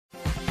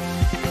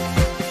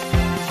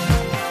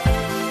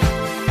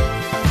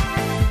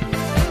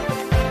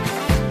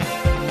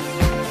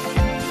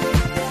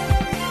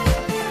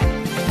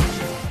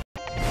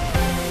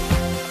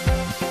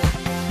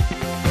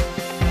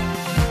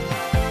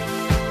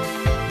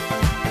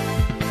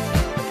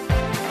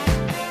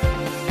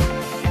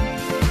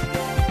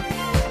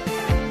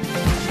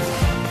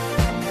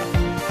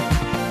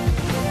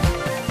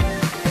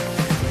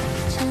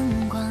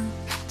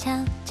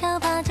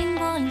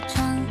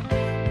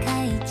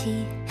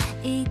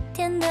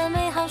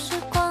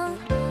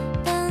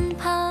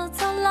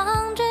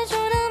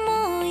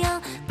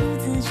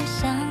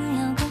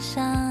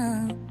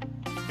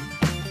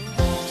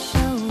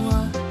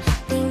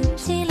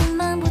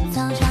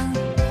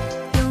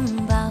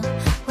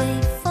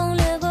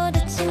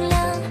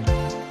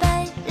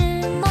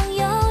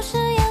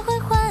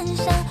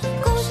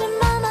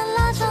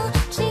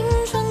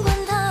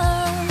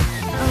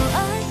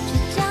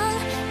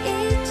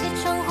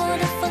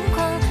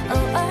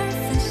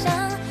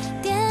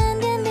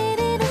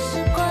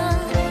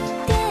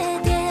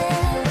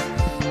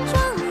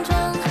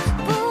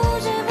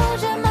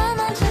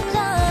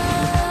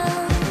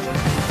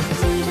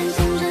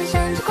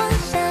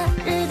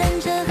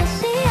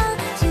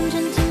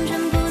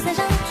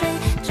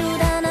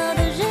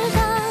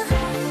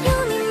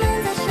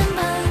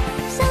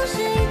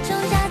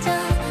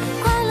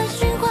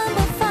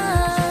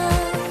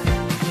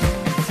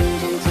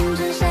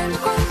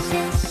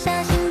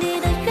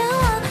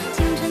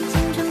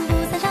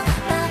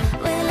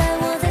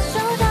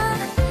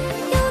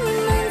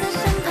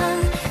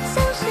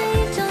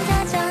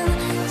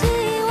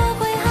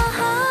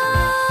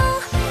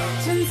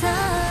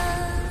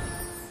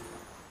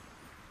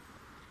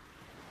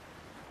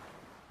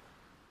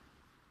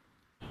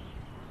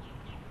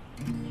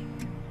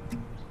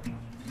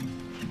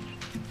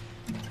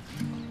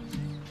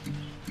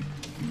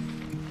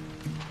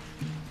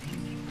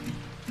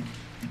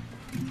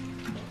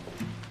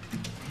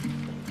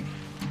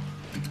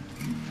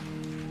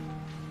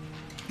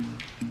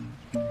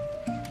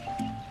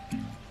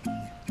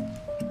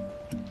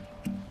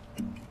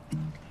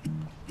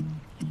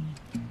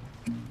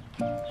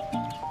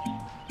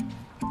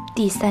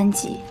第3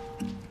集，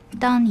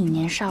当你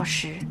年少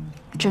时，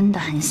真的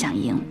很想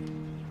赢。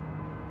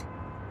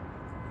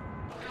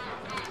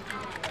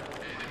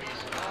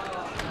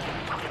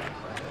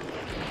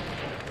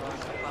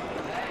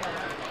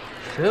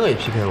谁恶意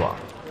PK 我？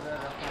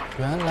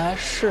原来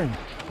是你，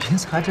频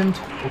次还真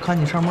土。我看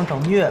你上门找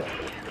虐的。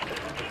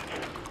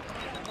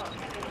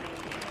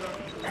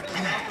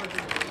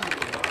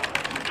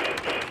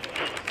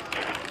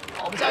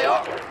好不加油！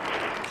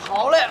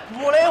好嘞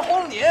，5雷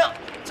轰顶，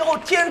最后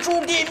天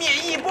诛地灭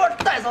一波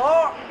带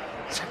走。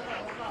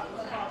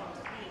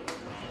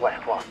外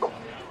挂狗，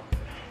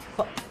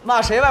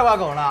骂谁外挂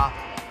狗呢？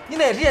你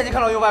哪只眼睛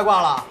看到有外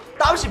挂了？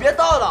打不起别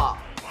叨叨。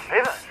我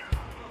没本事，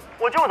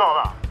我就叨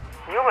叨。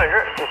你有本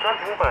事，你酸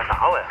皮过来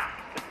打我呀！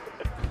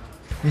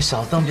你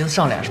小子蹬鼻子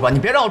上脸是吧？你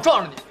别让我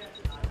撞着你。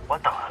我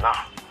等着呢。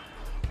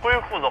灰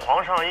裤子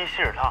皇上一锡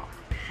纸烫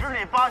，10里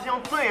8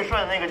乡最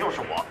帅的那个就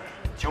是我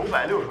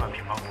，960万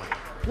平方公里。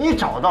你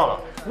找到了，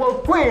我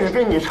跪着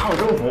跟你唱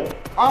征服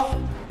啊！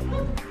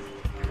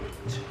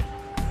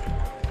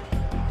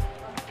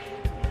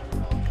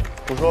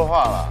不说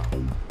话了，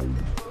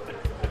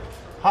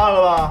怕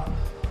了吧？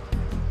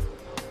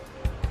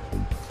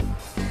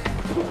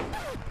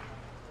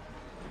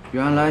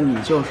原来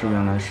你就是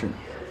原来是你。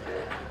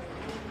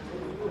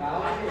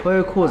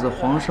灰裤子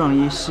皇上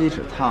衣锡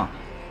纸烫。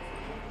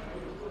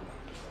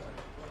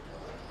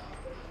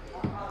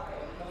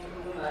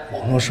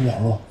网络是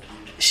网络，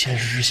现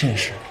实是现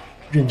实，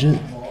认真你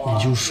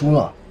就输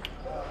了。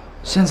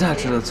现在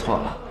知道错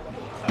了。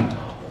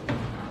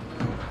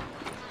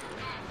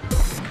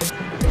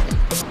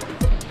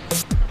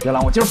别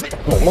拦我，今儿非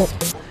拢。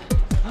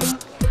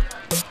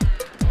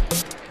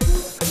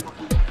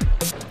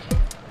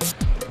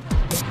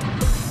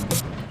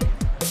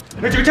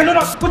那几个前车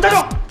长，给我站住！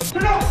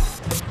站住！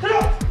站住！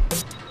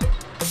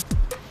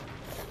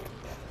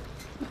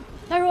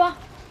大叔，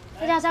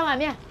再加3碗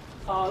面。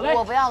好嘞。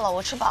我不要了，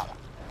我吃饱了。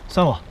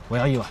3碗，我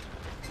要1碗。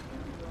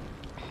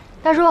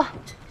大叔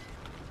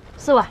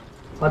，4碗。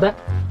好的。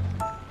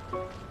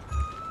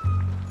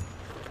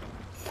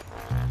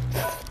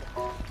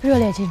热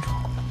烈庆祝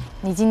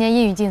你今年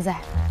英语竞赛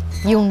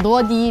勇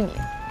夺第1名，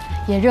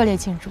也热烈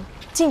庆祝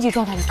竞技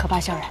状态的可怕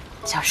小冉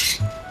消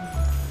失。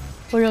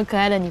温柔可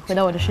爱的你回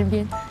到我的身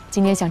边，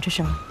今天想吃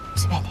什么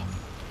随便点，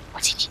我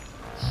请你。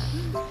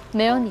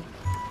没有你。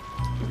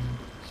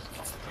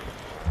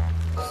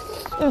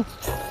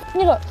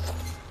那个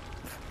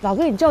老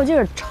跟你较劲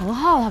儿，陈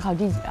浩他考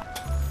第几啊？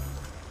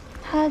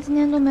他今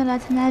天都没来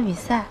参加比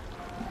赛，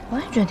我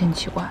也觉得挺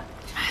奇怪。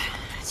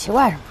奇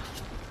怪什么？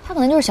他可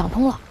能就是想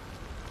通了，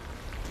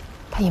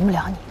他赢不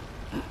了你。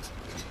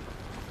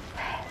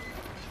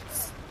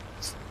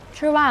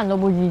吃饭都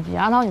不积极，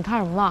阿涛，你看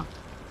什么呢？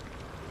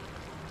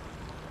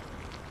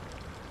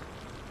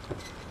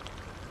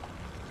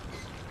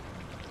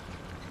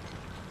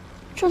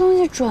这东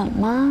西准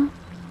吗？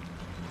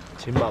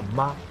请把“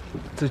妈”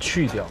字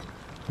去掉。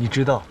你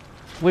知道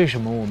为什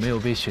么我没有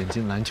被选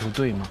进篮球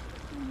队吗？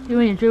因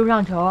为你追不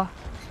上球啊。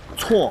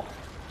错，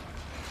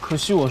可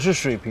惜我是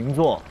水瓶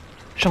座。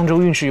上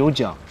周运势有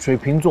讲，水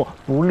瓶座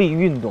不利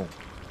运动。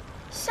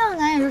向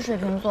南也是水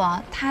瓶座，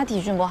他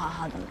体训不好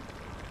好的吗？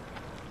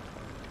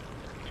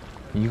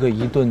一个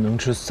1顿能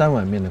吃3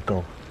碗面的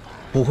狗，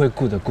不会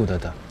顾得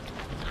的。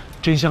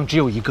真相只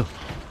有一个，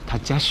他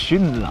家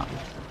训了。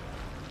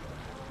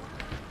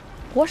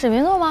我水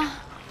瓶座吗？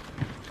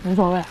无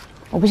所谓，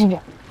我不兴趣。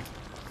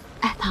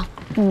哎，唐，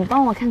你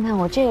帮我看看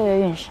我这个月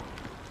运势。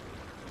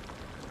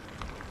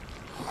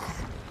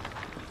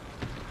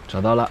找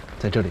到了，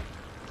在这里。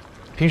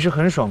平时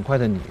很爽快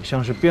的你，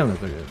像是变了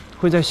个人，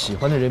会在喜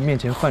欢的人面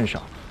前犯傻。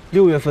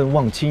6月份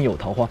望亲有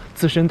桃花，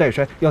自身带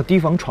衰，要提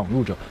防闯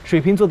入者。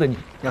水瓶座的你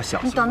要小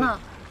心。你等等，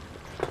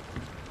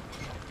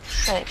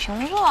水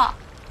瓶座，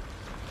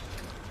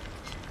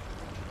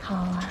好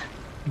啊，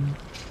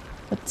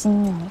我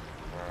金牛。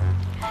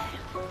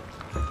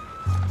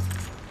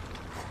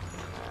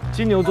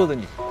金牛座的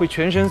你会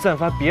全身散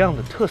发别样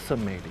的特色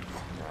魅力，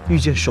遇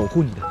见守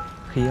护你的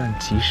黑暗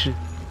骑士。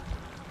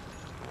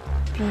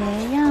别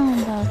样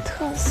的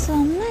特色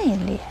魅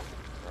力，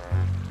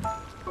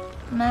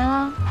没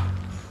了。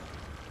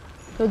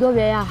有多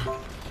别样，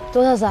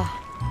多特色。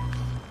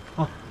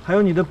哦，还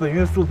有你的本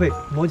月速配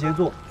摩羯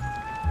座。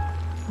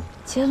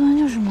杰伦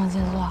就是摩羯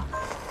座，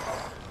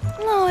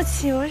那我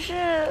岂不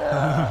是？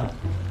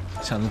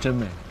想得真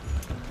美。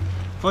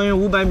方圆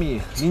500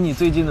米，离你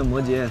最近的摩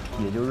羯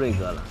也就瑞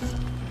哥了。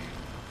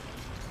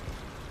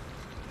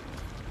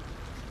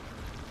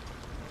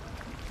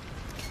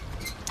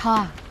涛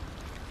啊，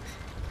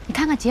你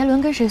看看杰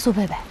伦跟谁速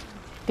配呗？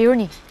比如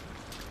你，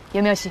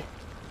有没有戏？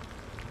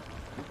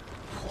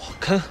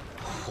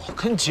我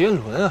跟杰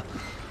伦啊，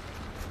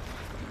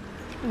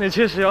那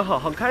确实要好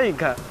好看一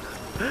看。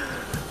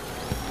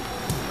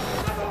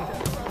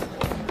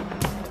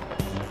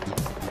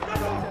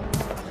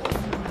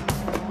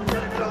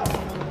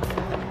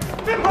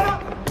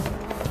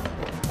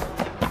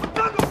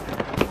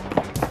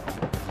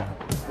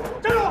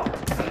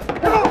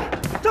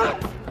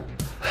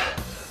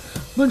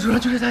班主任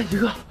就这他一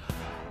个，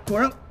果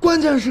然关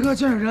键时刻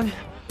见着人品，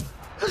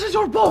那这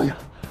就是报应。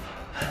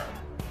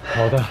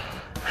跑的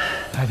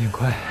还挺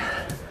快。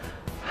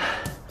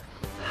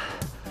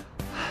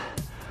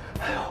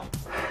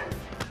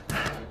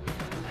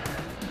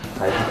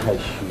还是太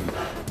虚。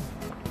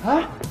啊！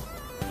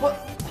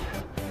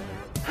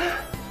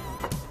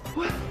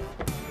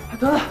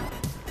等等，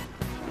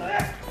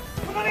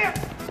不能力，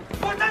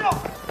给我站住！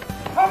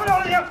跑不了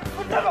了你，给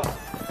我站住！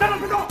站住，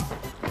别动！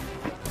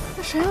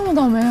这谁那么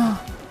倒霉啊？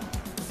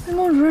被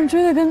孟主任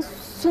追得跟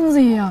孙子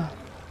一样。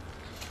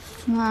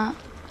妈，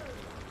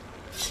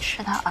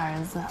是他儿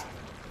子。啊？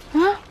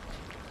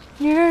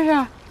你认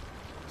识？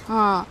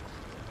嗯，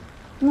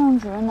孟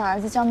主任的儿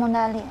子叫孟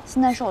大力，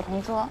现在是我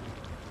同桌。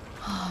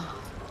啊，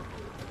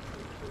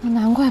那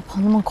难怪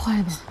跑那么快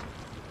呢。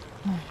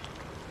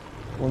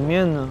我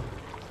面呢？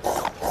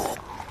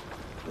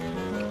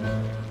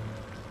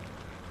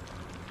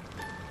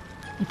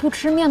你不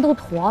吃面都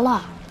坨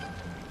了。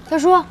大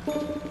叔，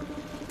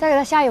再给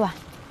他下一碗。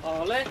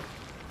好嘞。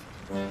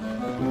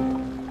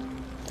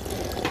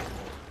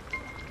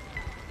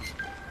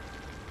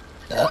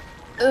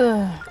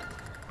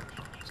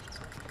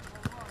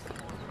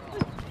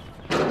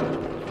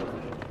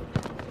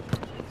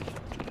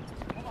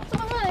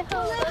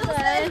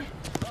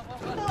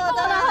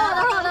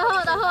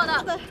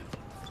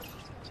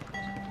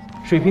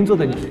水瓶座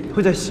的你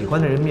会在喜欢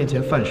的人面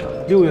前犯傻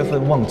，6月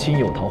份望亲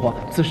有桃花，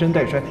自身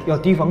带衰，要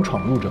提防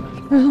闯入者。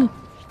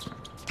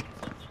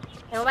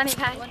我帮你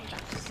开。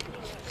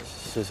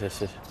谢谢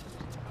谢谢。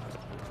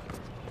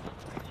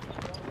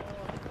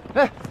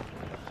哎，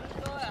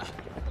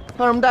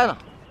干什么呆呢？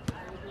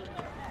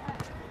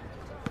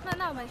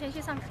那我们先去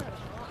上课了。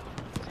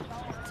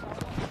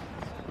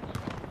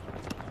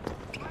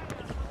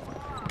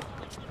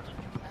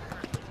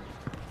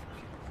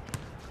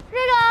瑞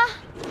哥，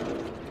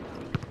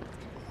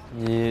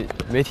你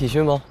没体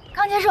训吗？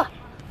刚结束，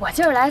我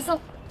今儿来送。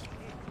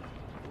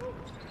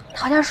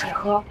讨点水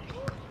喝。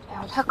哎呀，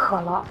我太渴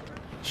了。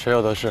谁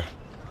有的是，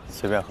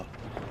随便喝。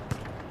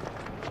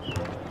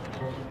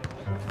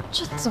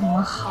这怎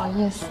么好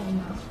意思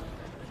呢？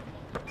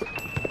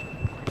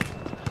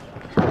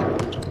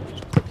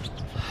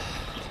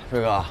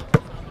瑞哥，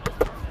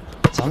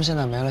咱们现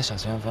在没了小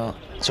前锋，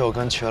就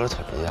跟瘸了腿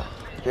一样。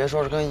别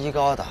说是跟一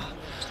高打，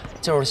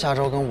就是下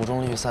周跟五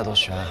中预赛都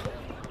悬。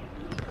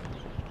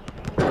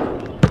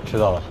知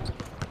道了，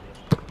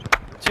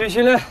继续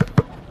训练。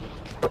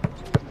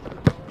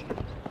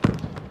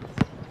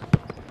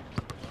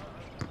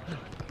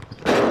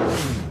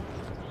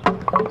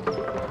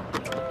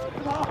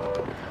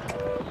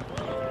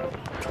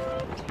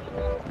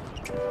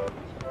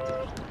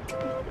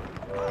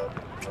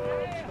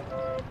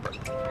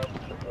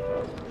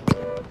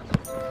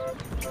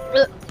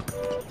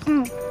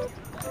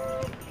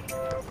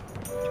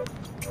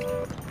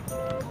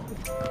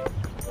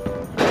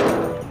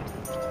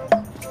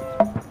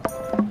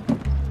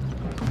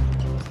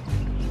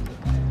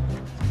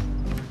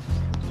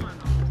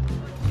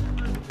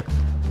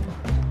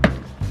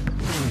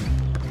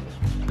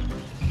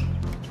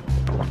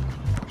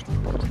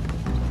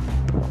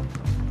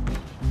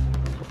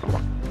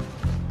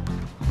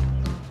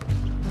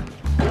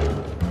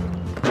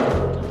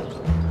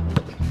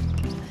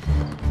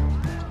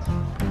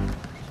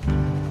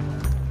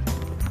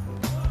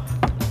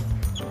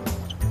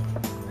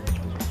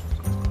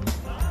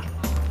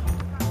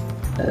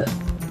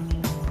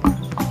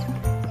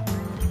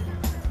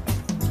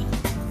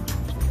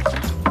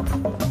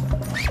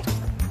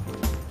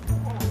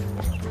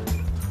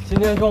今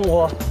天中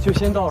午就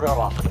先到这儿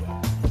吧，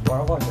晚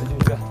上换谁进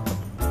去？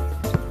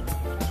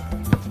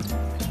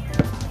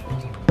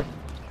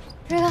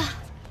瑞哥，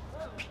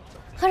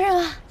喝水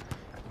吗？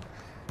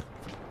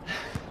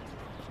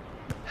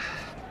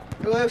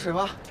瑞哥有水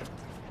吗？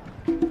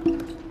瑞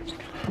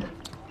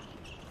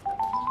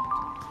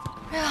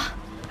哥，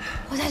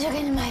我再去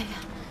给你买一瓶。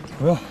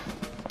不用。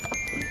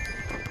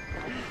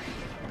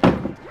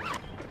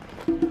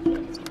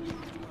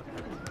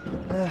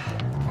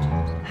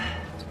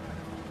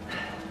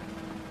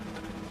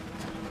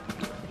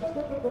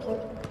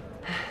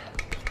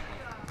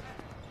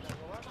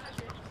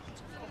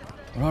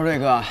我说瑞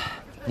哥，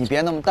你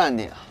别那么淡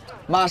定啊！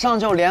马上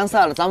就联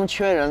赛了，咱们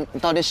缺人，你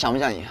到底想不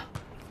想赢？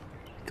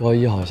高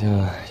一好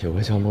像有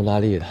个叫孟大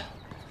力的，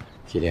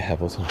体力还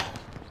不错。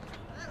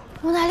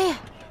孟大力，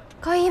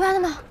高一班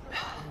的吗？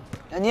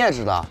哎，你也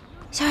知道？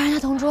小冉他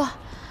同桌。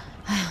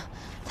哎呀，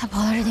他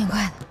跑的是挺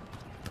快的。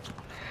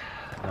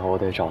那我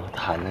得找他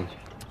谈谈去。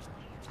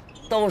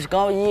都是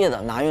高一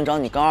的，哪用找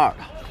你高二的？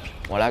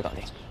我来搞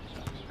定。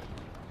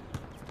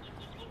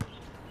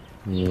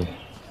你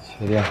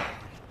确定？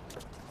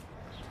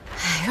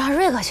哎，让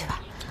瑞哥去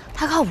吧，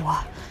他靠谱，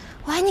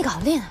我还你搞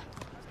不定呢。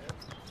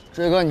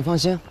瑞哥，你放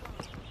心，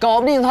搞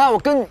不定他，我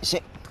跟你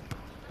姓。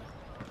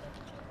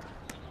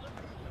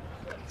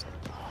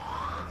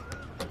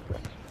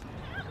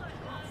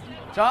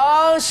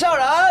张笑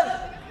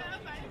然，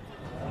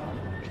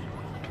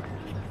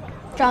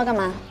找我干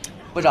嘛？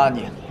不找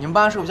你，你们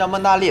班是不是叫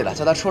孟大力的？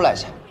叫他出来一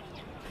下。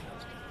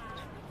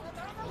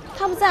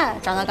他不在，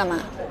找他干嘛？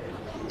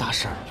大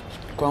事儿，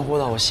关乎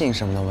到我姓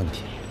什么的问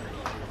题。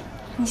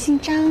你姓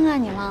张啊？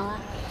你忘了？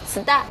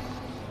磁带。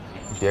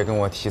你别跟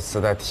我提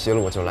磁带，提了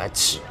我就来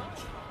气。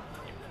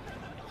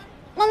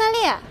蒙娜丽。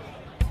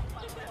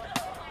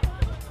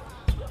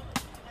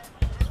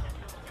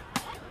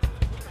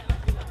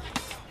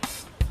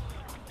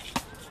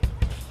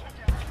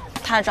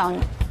他找你。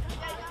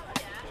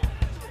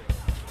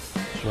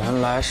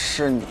原来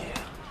是你。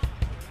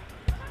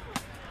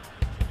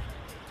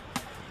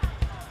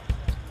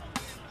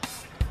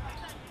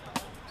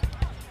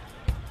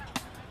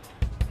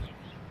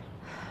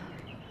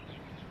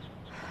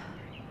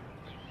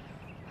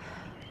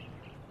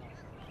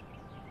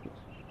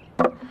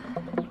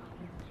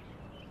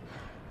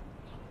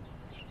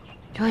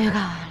终于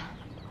看完了。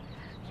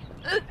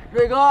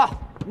瑞哥，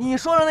你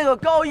说的那个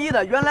高一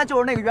的，原来就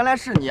是那个原来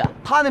是你。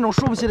他那种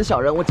输不起的小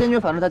人，我坚决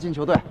反对他进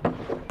球队。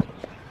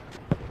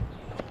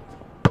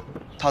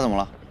他怎么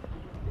了？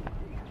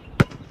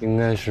应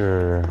该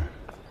是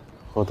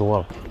喝多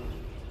了。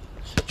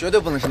绝对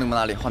不能是那个蒙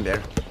娜丽，换别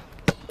人。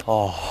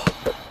哦，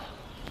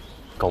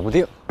搞不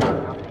定。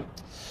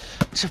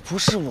这不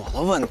是我的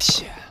问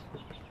题。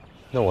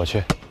那我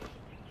去。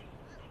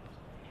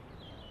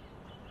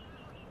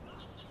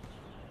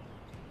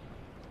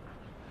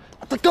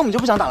他根本就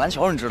不想打篮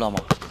球，你知道吗？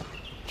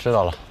知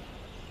道了。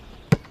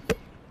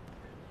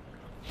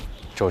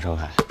周成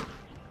海。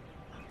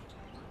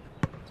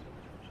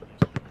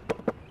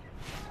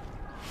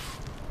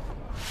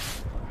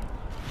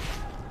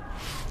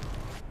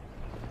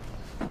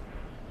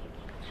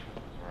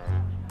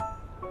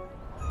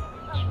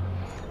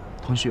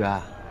同学，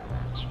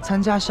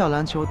参加校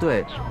篮球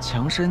队，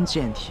强身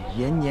健体，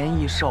延年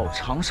益寿，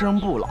长生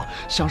不老，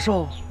享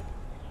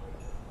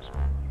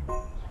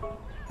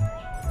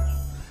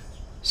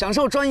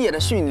受专业的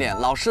训练，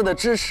老师的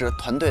支持，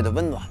团队的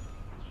温暖。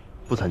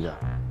不参加。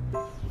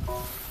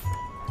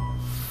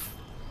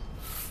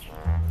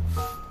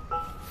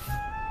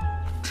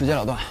直截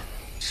了当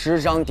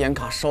，10张点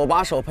卡，手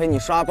把手陪你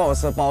刷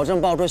BOSS， 保证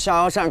爆出逍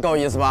遥扇，够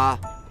意思吧？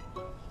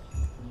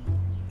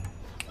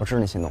我知道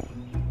你心动了。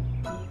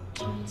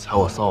踩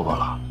我扫把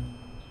了。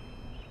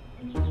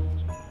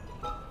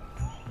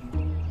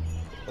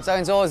我再给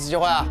你最后一次机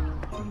会啊！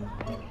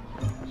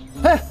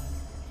哎，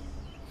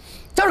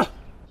站住！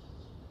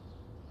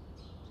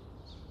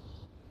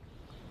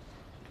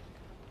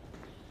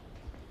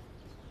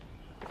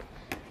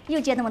又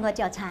接那么多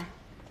教餐。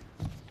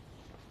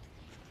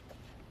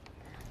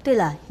对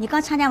了，你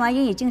刚参加完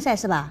英语竞赛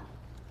是吧？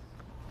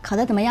考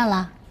得怎么样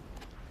了？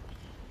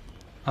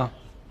啊，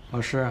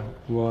老师，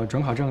我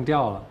准考证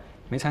掉了，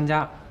没参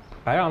加，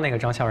白让那个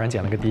张笑然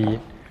捡了个第1。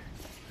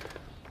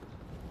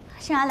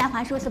剩下来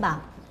还书是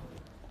吧？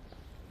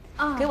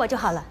啊，给我就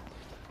好了。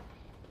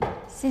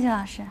谢谢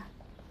老师。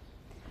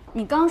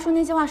你刚刚说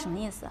那句话什么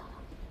意思？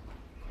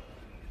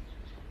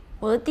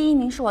我的第1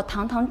名是我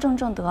堂堂正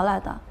正得来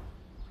的。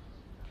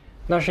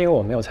那是因为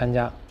我没有参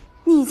加。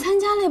你参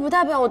加了也不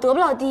代表我得不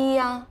了第1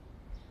呀。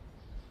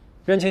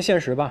认清现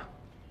实吧，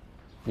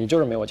你就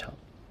是没我强。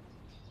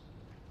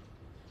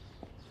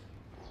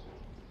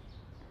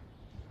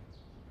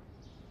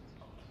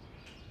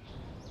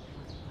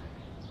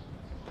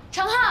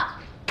程浩，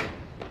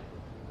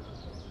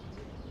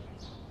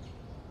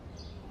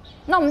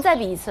那我们再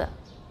比一次。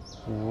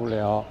无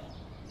聊。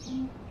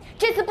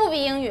这次不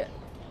比英语。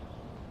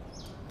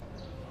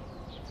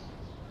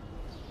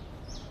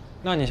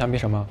那你想比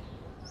什么？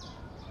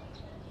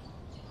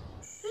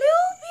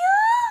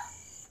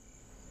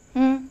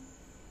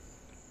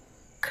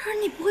可是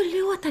你不会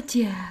溜啊，大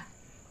姐。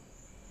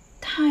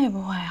他也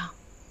不会啊。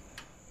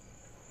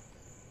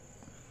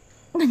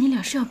那你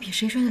俩是要比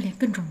谁摔的脸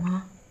更肿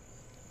吗？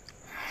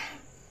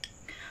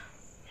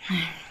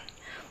哎，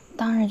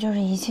当时就是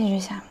一气之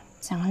下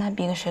想跟他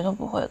比个谁都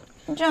不会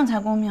的，这样才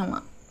公平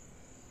嘛。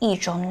1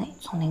周内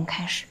从0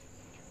开始，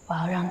我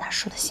要让他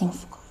输得心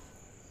服口服。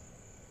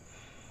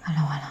完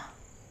了完了，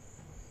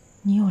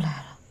你又来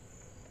了。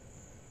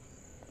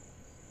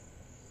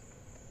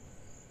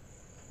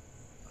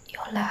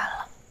又来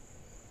了。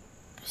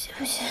不行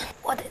不行，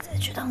我得再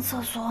去趟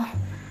厕所。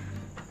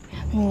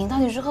你到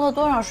底是喝了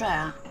多少水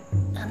啊？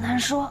很难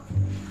说，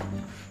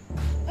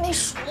没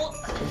数。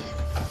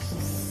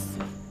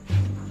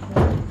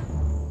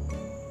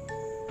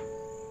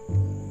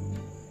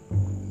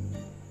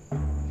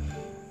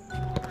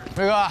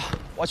瑞哥，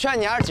我劝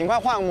你还是尽快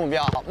换个目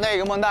标。那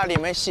个蒙大丽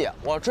没戏，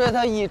我追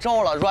她1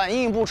周了，软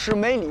硬不吃，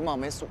没礼貌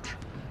没素质。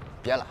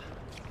别来，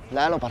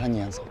来了把她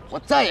撵走，我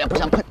再也不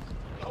想碰。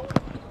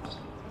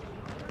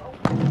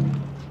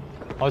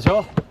好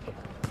球！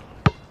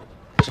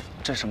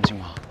这什么情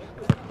况？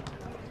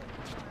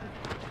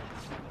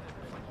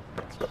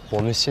我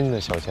们新的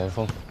小前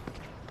锋。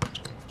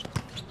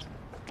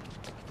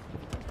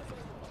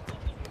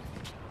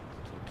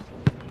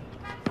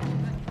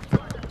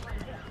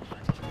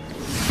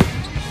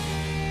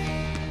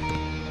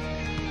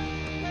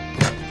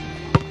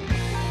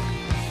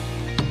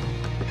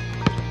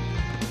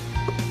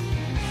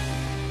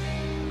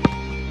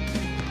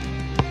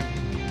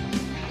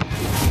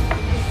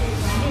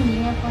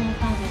明天帮你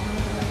放学他们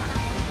怎么打？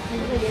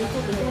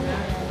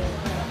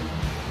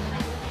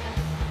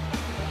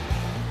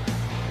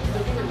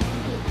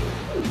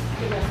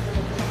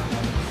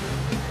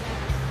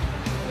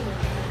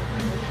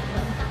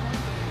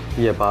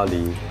夜巴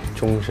黎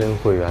终身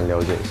会员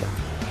了解一下，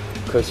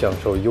可享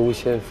受优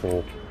先服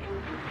务。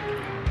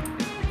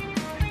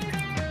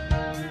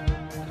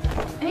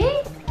哎，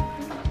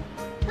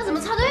那怎么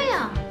插队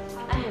呀？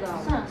哎，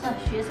算了，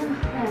学生嘛，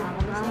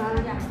我们先看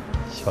一下。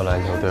小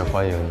篮球队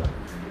欢迎你。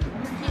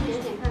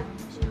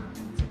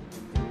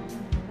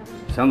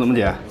想怎么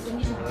解？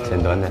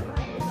简单的。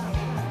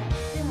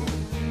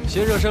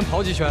先热身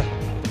跑几圈。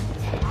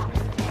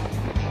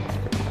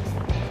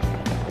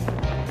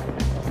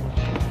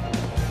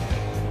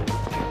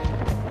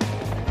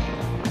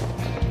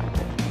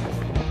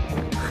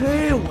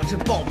嘿，我这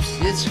暴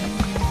脾气。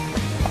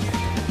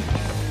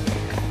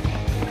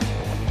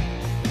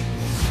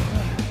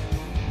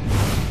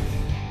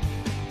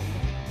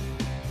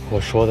我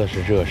说的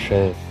是热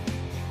身。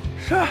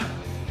是，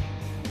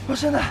我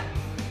现在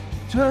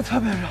觉得特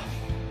别热。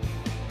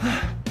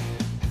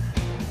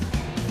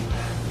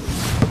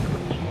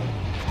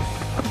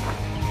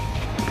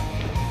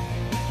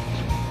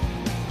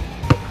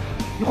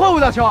你会不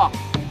会打球啊？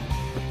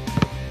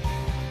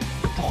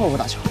他会不会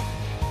打球？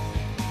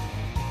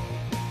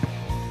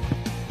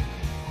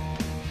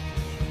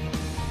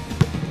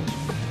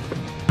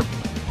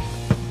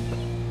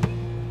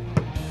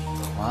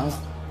完了，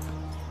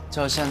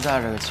就现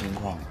在这个情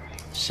况，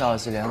校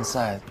级联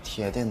赛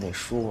铁定得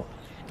输。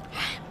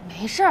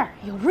没事儿，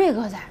有瑞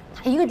哥在，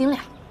他一个顶俩。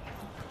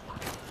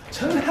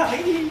陈海，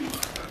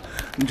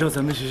你知道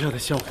咱们学校的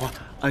校花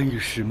安雨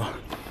诗吗？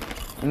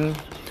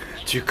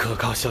据可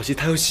靠消息，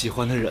她有喜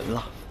欢的人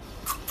了。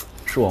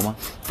是我吗？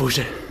不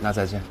是。那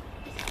再见。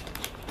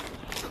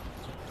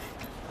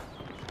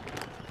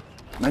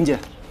楠姐，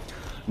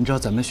你知道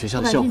咱们学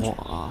校的校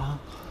花啊？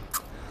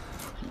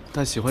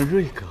她喜欢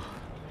瑞哥。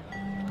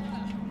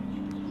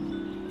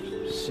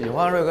喜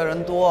欢瑞哥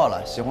人多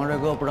了，喜欢瑞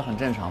哥不是很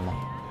正常吗？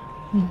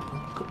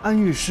可安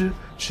雨诗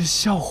是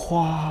校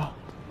花，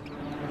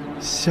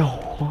校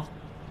花，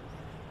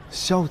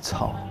校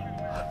草，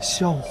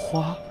校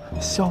花，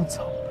校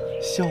草。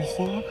校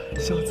花，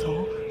校草，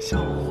校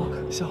花，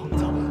校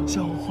草，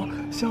校花，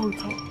校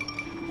草。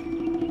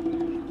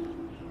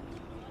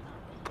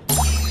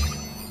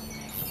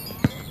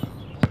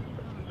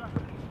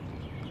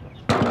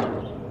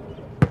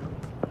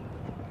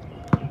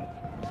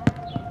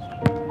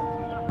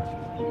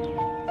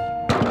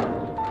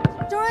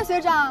周瑞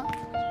学长，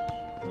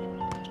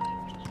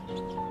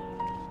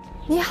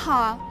你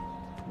好。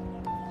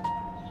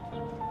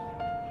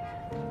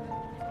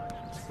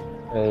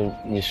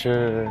你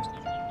是？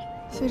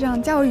学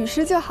长叫我雨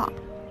诗就好。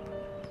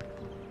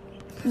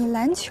你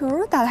篮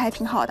球打得还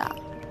挺好的，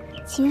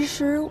其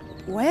实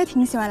我也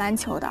挺喜欢篮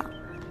球的，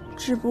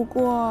只不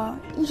过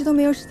一直都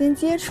没有时间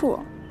接触。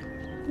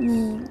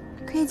你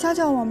可以教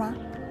教我吗？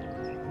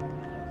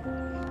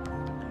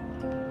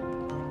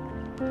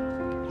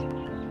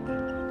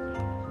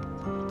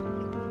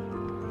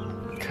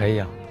可以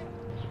啊。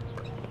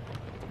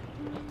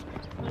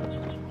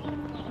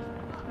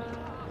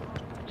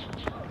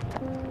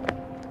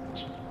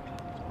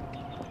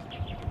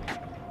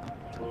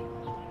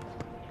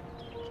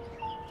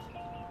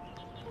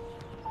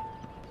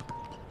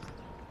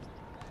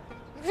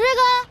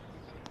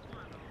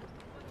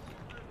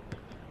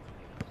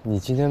你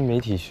今天没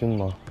体训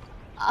吗？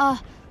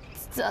啊，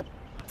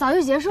早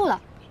就结束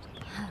了。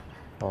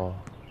哦。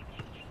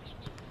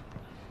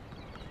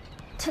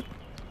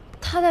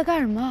他在干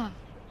什么？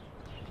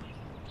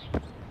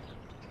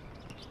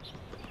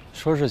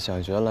说是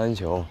想学篮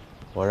球，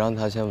我让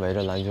他先围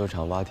着篮球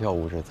场蛙跳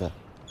50次。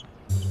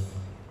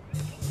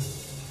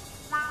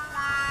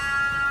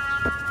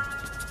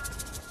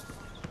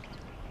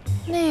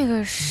那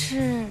个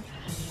是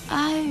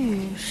安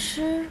雨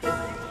诗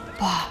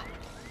吧？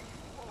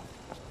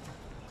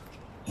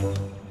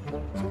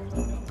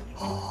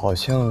好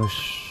像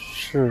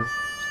是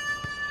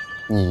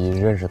你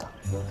认识他。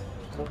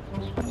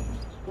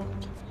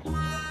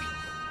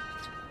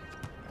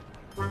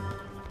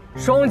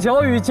双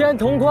脚与肩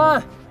同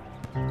宽，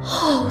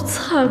好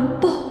残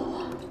暴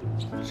啊！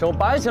手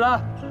摆起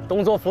来，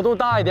动作幅度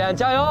大一点，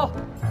加油！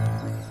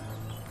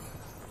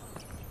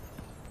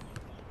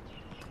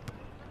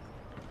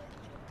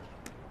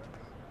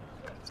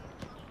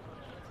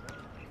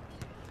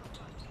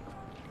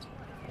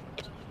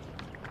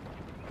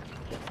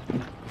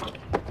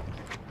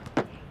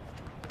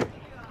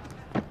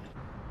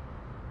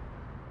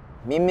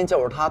明明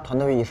就是他团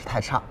队意识太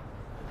差。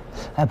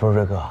哎，不是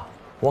瑞哥，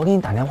我给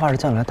你打电话是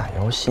叫你来打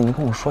游戏，你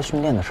跟我说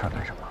训练的事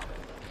干什么？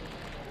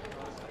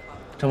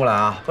真不来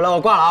啊？不来我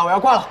挂了啊！我要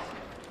挂了。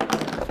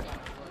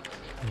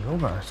你有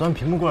本事钻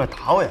屏幕过来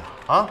打我呀！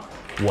啊！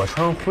我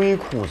穿灰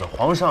裤子、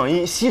黄上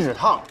衣、锡纸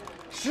烫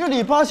，10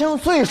里8乡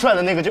最帅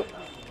的那个就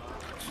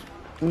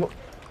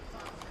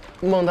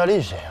孟大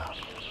力谁啊？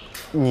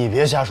你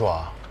别瞎说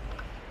啊！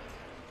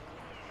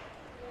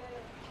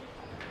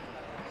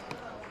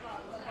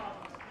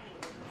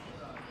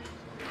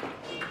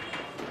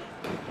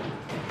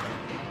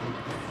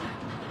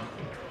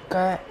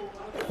该，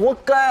活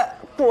该，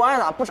不挨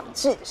打不长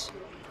记性。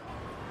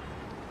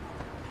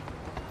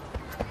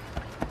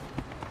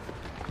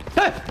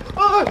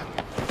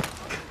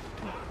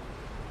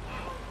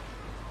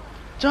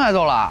真挨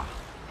揍了？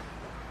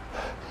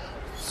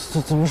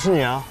怎么是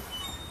你啊？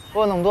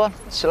不问那么多，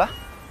起来。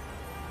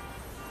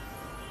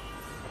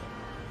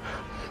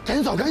赶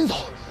紧走，赶紧走！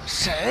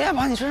谁呀？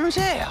把你吹成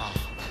这样？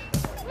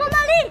莫大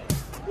力，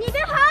你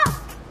别跑！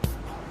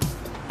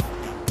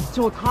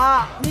就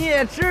他，你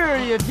也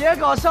至于？别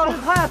搞笑，这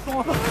太怂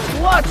了！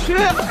我去！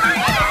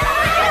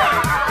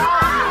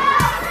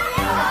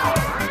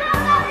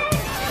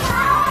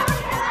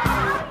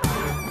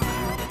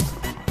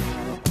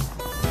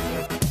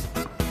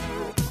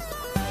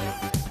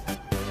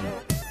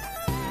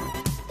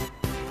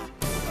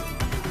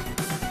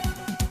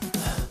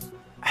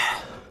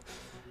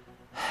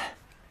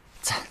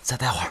再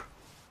待会儿。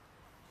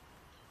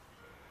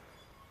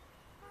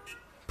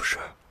不是，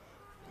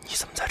你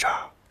怎么在这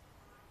儿？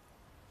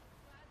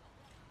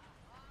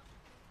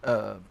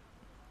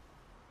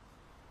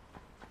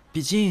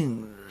毕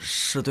竟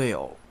是队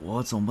友，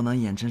我总不能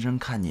眼睁睁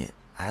看你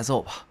挨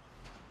揍吧？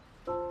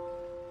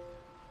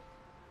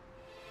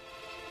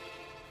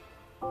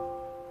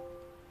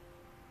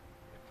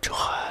郑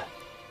海，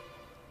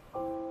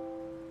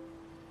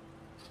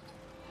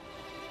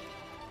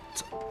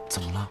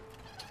怎么了？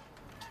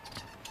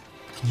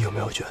你有没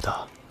有觉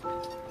得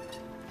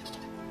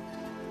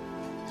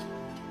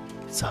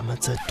咱们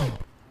在动？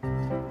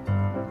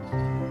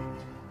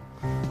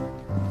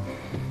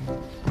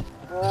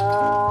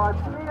我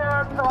现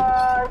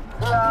在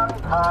向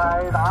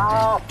海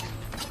岛。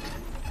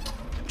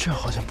这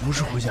好像不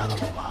是回家的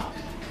路吧？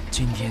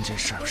今天这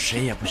事儿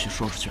谁也不许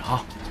说出去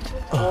啊！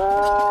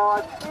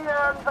我现在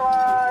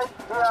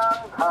向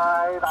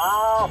海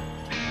岛。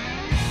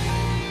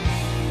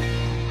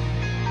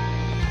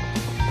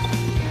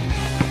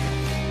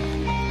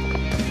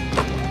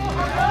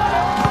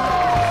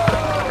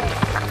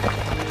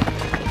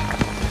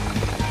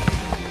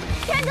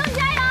天成加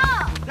油！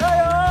加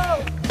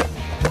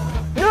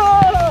油！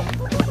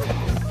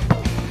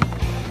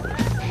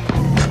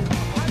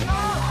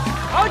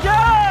好球！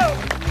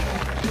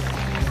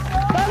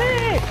大力！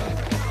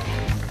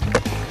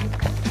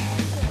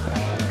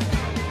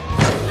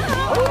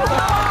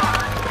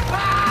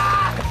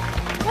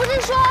不是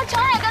说程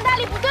海跟大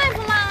力不对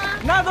付吗？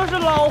那都是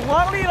老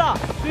黄历了。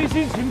最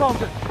新情报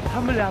是，他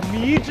们俩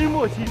迷之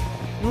默契，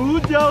如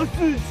胶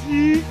似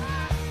漆。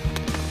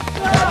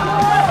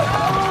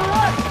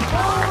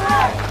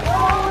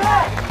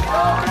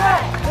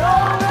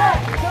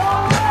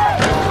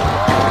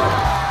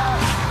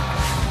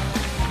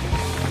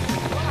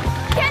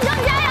天成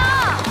加油！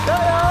加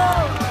油！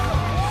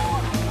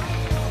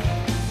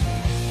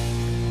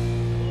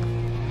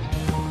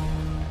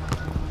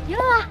赢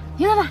了吧，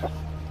赢了吧！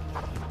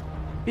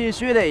必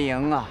须得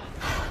赢啊！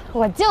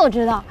我就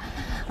知道，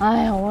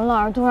哎呀，我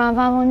老是突然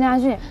发疯家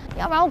训，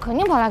要不然我肯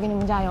定跑来给你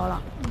们加油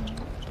了。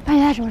半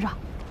决赛什么时候？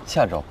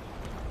下周，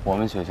我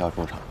们学校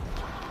主场。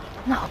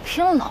那我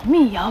拼了老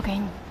命也要给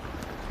你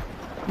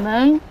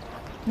们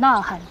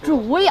呐喊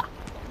助威啊！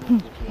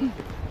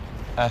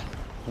哎，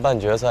半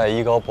决赛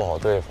一高不好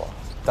对付，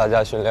大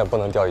家训练不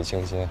能掉以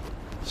轻心。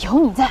有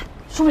你在，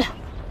输不了。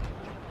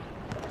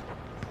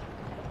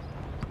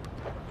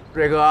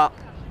瑞哥，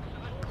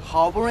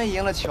好不容易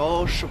赢了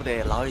球，是不是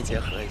得劳逸结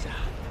合一下？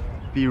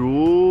比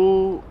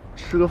如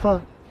吃个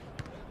饭。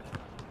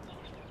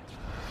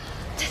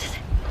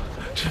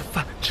吃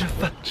饭，吃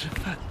饭，吃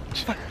饭，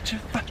吃饭，吃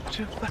饭，吃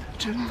饭，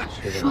吃饭。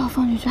说好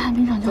放学去旱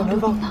冰场叫溜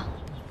冰的。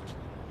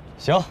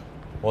行，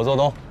我做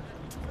东。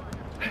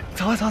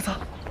走啊，走走。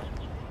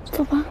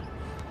走吧。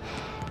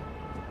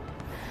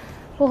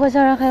我和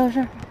小冉还有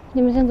事儿，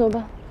你们先走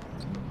吧。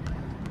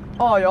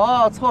哦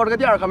哟，凑这个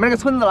店可没这个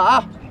村子了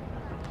啊！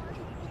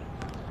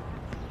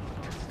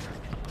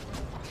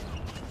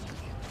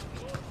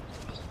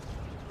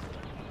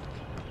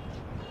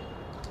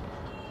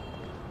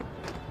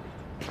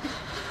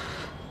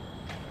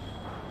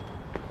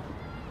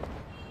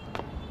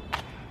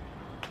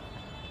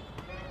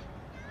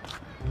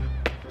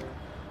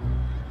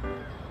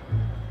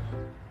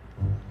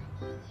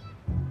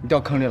你掉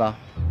坑里了，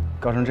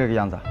搞成这个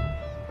样子。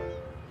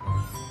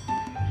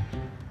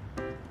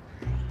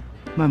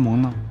卖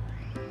萌呢？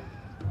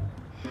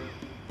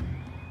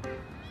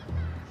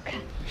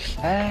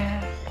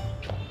哎，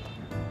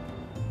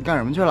你干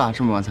什么去了？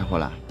这么晚才回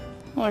来？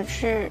我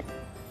去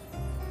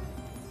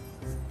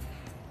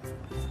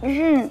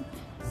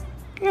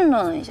运动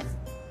了一下。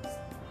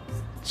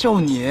就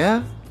你？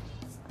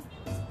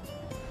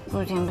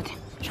不听不听，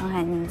伤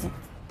害宁静。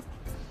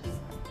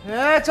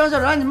哎，张小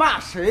然，你骂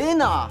谁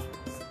呢？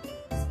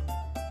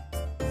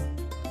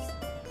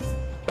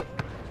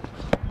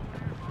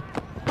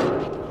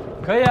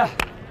可以，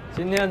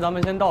今天咱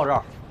们先到这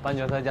儿，半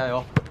决赛加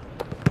油！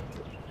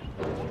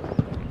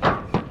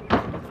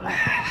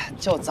哎，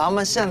就咱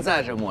们现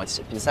在这默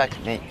契，比赛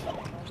肯定赢。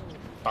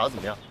打得怎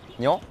么样？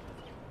牛！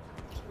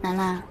楠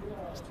楠，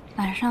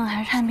晚上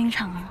还是旱冰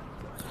场啊？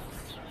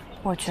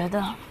我觉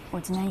得我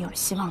今天有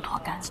希望脱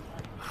杆。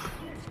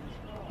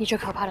你这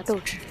可怕的斗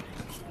志，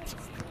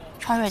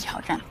超越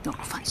挑战，永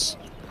不放弃。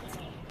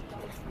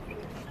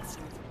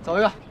走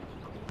一个。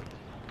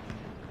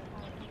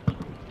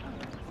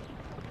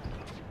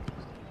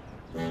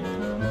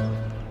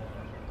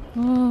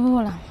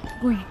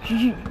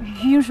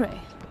晕水。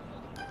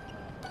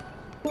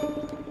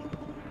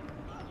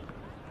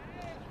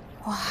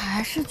我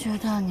还是觉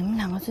得你们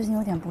两个最近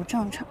有点不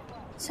正常，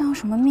像有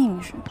什么秘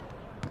密似的。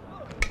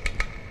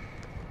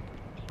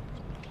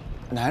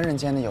男人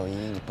间的友谊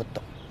你不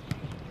懂，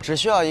只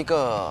需要一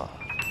个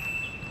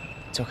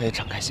就可以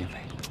敞开心扉。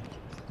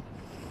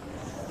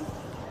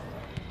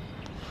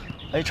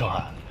哎，程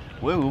海，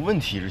我有个问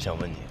题一直想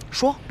问你，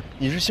说，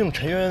你是姓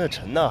陈圆圆的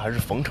陈呢，还是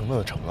冯程程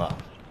的程啊？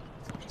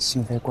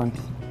心扉关闭。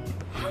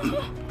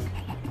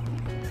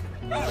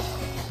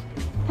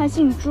他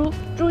姓朱，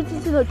朱七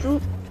七的朱，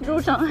朱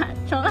成海，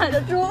成海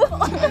的朱。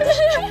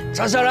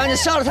张小然，你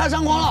笑得太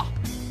张狂了。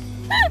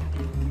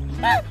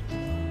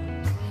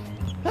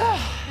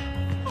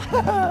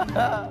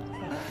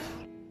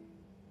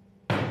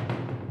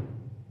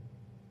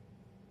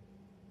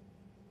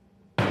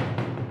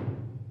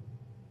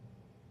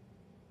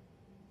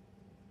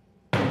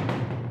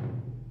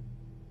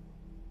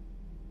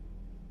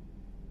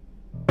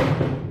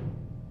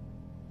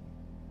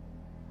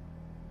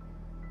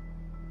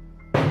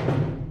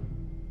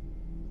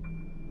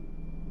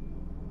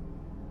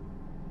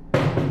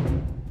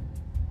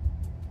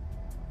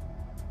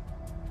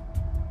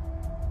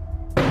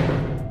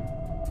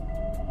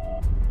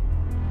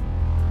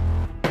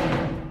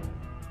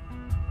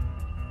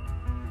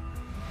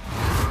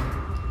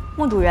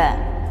孟主任，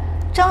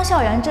张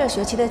笑然这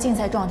学期的竞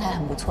赛状态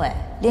很不错哎，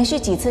连续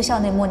几次校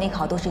内模拟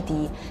考都是第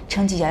一，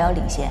成绩遥遥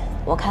领先。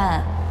我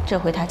看这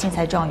回他竞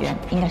赛状元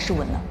应该是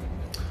稳了。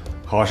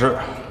好事，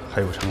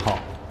还有陈浩，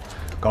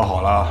搞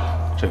好了，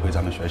这回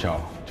咱们学校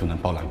就能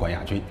包揽冠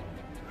亚军。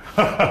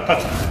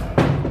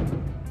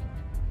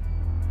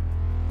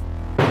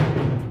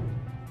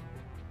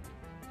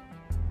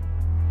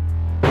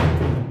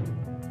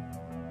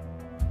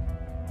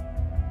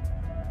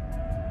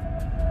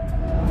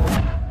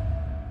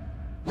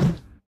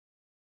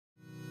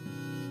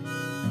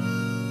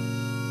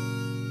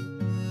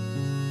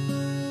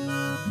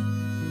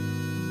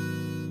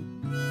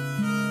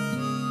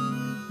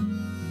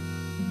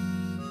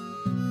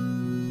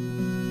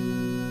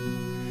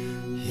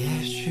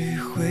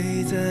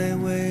会在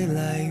未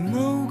来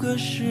某个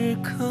时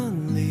刻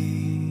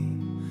里，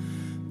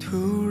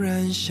突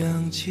然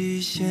想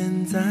起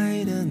现在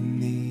的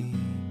你，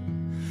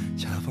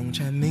恰逢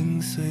蝉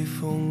鸣随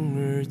风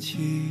而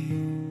起，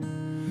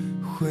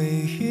回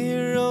忆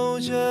揉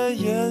着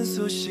严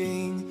肃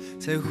心，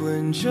才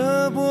混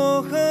着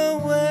薄荷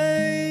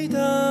味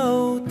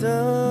道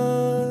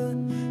的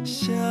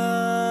夏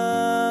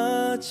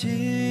季，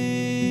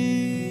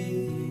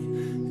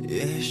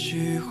也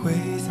许会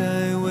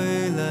在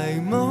未来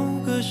某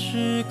个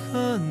时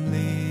刻里，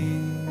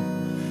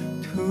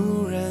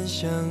突然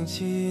想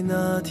起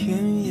那天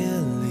夜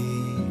里，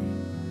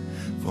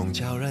风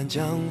悄然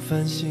将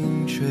繁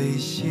星吹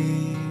熄，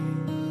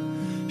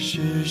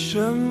是什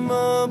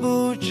么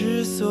不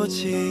知所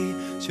起，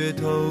却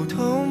偷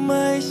偷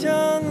埋下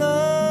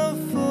了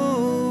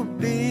伏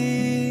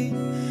笔，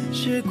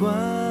是关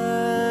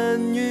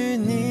于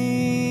你。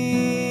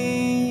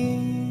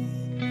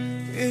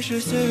于是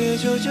岁月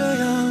就这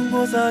样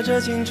摩擦着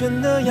青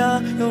春的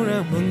芽，有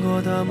人吻过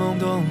他懵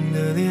懂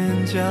的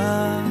脸颊，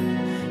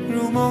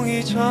如梦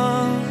一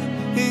场，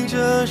映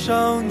着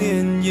少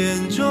年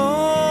眼中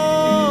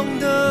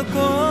的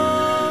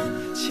光。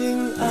亲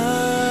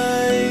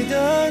爱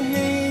的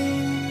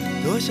你，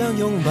多想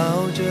拥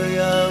抱这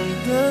样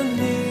的你，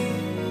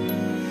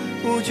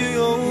无惧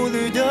又无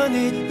虑的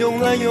你，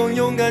慵懒又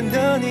勇敢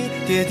的你，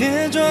跌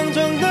跌撞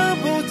撞的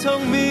不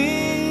聪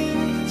明。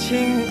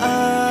亲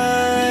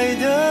爱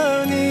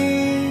的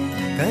你，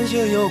感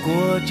谢有过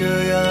这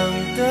样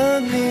的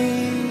你，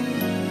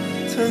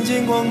曾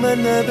经光满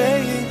的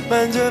背影，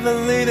伴着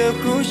奋力的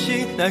呼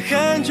吸，那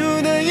喊出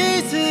的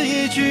一字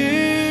一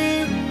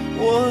句，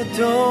我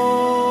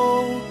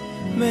都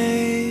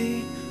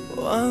没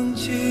忘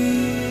记。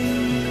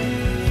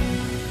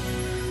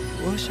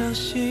我相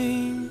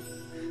信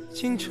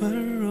青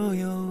春若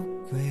有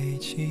轨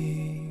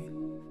迹，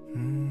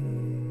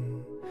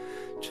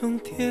终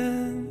点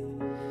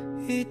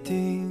一定